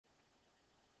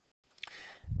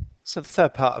So the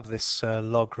third part of this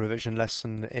log revision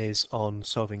lesson is on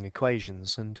solving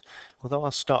equations, and although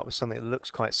I'll start with something that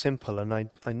looks quite simple, and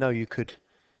I know you could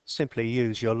simply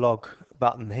use your log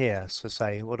button here, so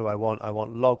say, what do I want? I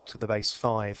want log to the base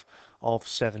 5 of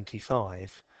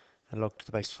 75, and log to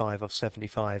the base 5 of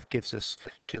 75 gives us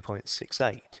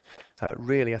 2.68.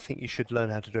 Really, I think you should learn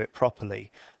how to do it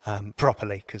properly,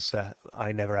 because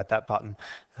I never had that button.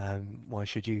 Why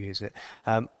should you use it?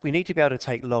 We need to be able to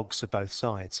take logs of both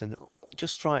sides, and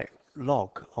just write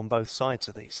log on both sides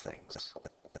of these things.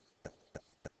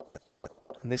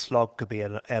 And this log could be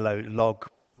an LO log,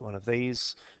 one of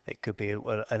these. It could be an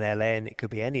ln. It could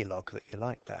be any log that you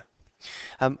like there.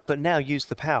 But now use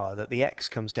the power that the x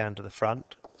comes down to the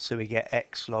front, so we get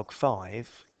x log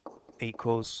 5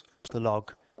 equals the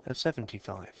log of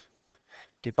 75.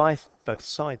 Divide both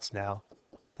sides now,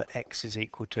 but x is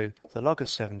equal to the log of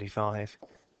 75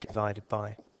 divided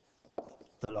by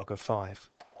the log of 5.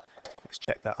 Let's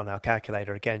check that on our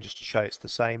calculator again just to show it's the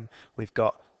same. We've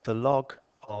got the log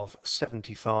of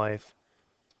 75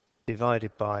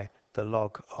 divided by the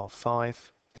log of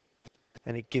 5,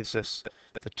 and it gives us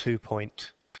the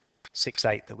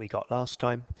 2.68 that we got last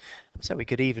time. So we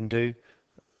could even do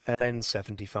ln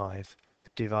 75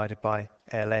 divided by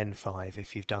ln 5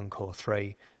 if you've done core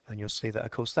 3, and you'll see that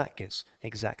of course that gives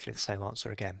exactly the same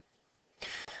answer again.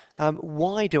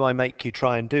 Why do I make you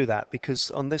try and do that? Because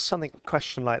on this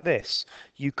question like this,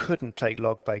 you couldn't take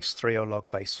log base 3 or log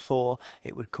base 4.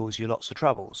 It would cause you lots of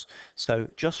troubles. So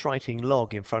just writing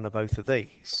log in front of both of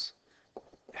these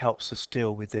helps us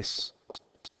deal with this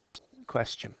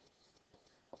question.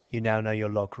 You now know your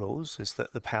log rules, is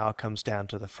that the power comes down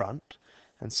to the front.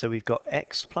 And so we've got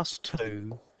x plus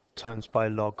 2 times by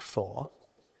log 4.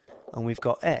 And we've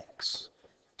got x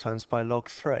times by log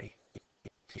 3.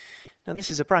 Now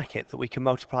this is a bracket that we can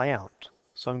multiply out.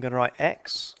 So I'm going to write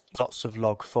x lots of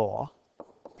log 4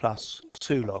 plus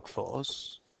 2 log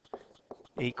 4s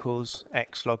equals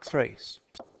x log 3s.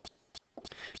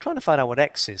 Trying to find out what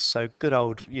x is, so good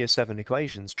old year 7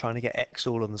 equations, trying to get x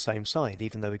all on the same side,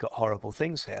 even though we've got horrible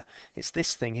things here. It's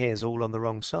this thing here is all on the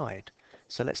wrong side.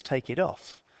 So let's take it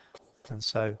off. And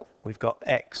so we've got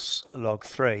x log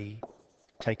 3,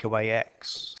 take away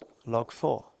x log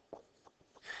 4.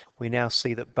 We now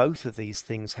see that both of these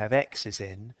things have x's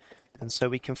in, and so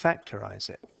we can factorize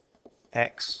it.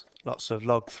 X lots of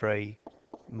log 3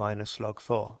 minus log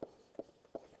 4.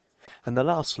 And the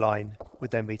last line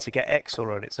would then be to get x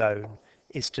all on its own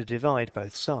is to divide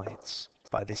both sides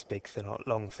by this big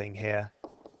long thing here.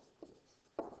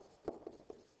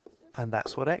 And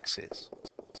that's what x is.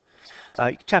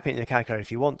 You can tap it in your calculator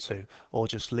if you want to, or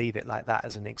just leave it like that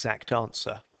as an exact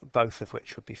answer, both of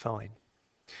which would be fine.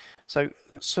 So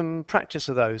some practice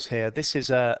of those here. This is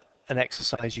an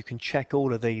exercise. You can check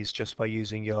all of these just by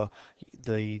using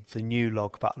the new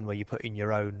log button where you put in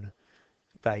your own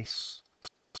base,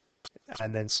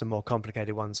 and then some more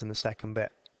complicated ones in the second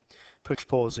bit. Push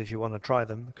pause if you want to try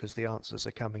them because the answers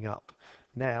are coming up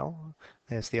now.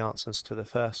 There's the answers to the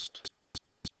first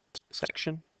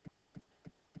section,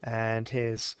 and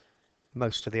here's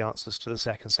most of the answers to the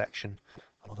second section,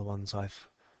 or the ones I've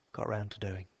got around to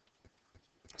doing.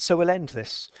 So we'll end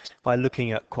this by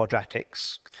looking at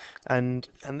quadratics, and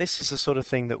this is the sort of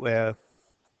thing that we're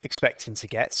expecting to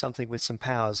get, something with some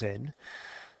powers in.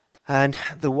 And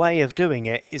the way of doing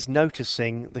it is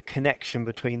noticing the connection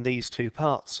between these two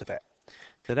parts of it.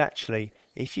 That actually,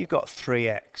 if you've got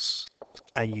 3x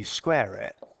and you square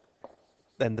it,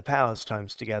 then the powers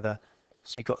times together,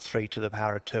 so you've got 3 to the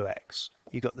power of 2x.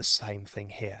 You've got the same thing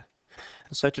here.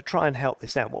 And so to try and help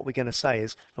this out, what we're going to say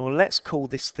is, well, let's call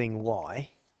this thing y.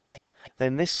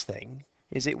 Then this thing,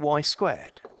 is it y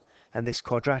squared? And this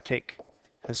quadratic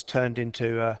has turned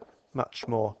into a much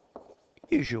more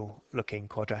usual looking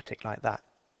quadratic like that.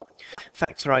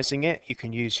 Factorizing it, you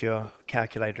can use your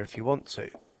calculator if you want to.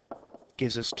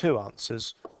 Gives us two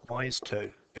answers, y is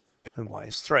 2 and y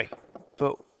is 3.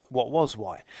 But what was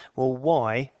y? Well,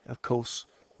 y, of course,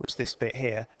 was this bit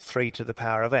here, 3 to the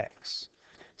power of x.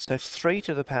 So if 3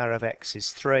 to the power of x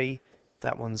is 3,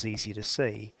 that one's easy to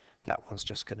see. That one's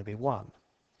just going to be 1.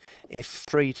 If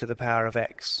 3 to the power of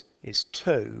x is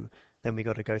 2, then we've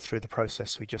got to go through the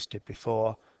process we just did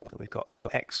before. We've got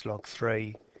x log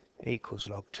 3 equals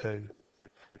log 2,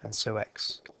 and so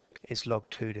x is log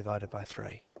 2 divided by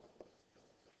 3.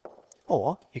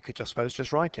 Or you could, I suppose,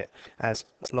 just write it as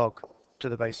log to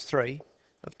the base 3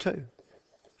 of 2,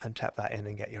 and tap that in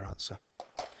and get your answer.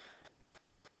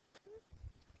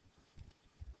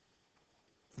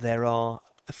 There are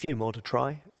a few more to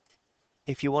try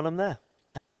if you want them there.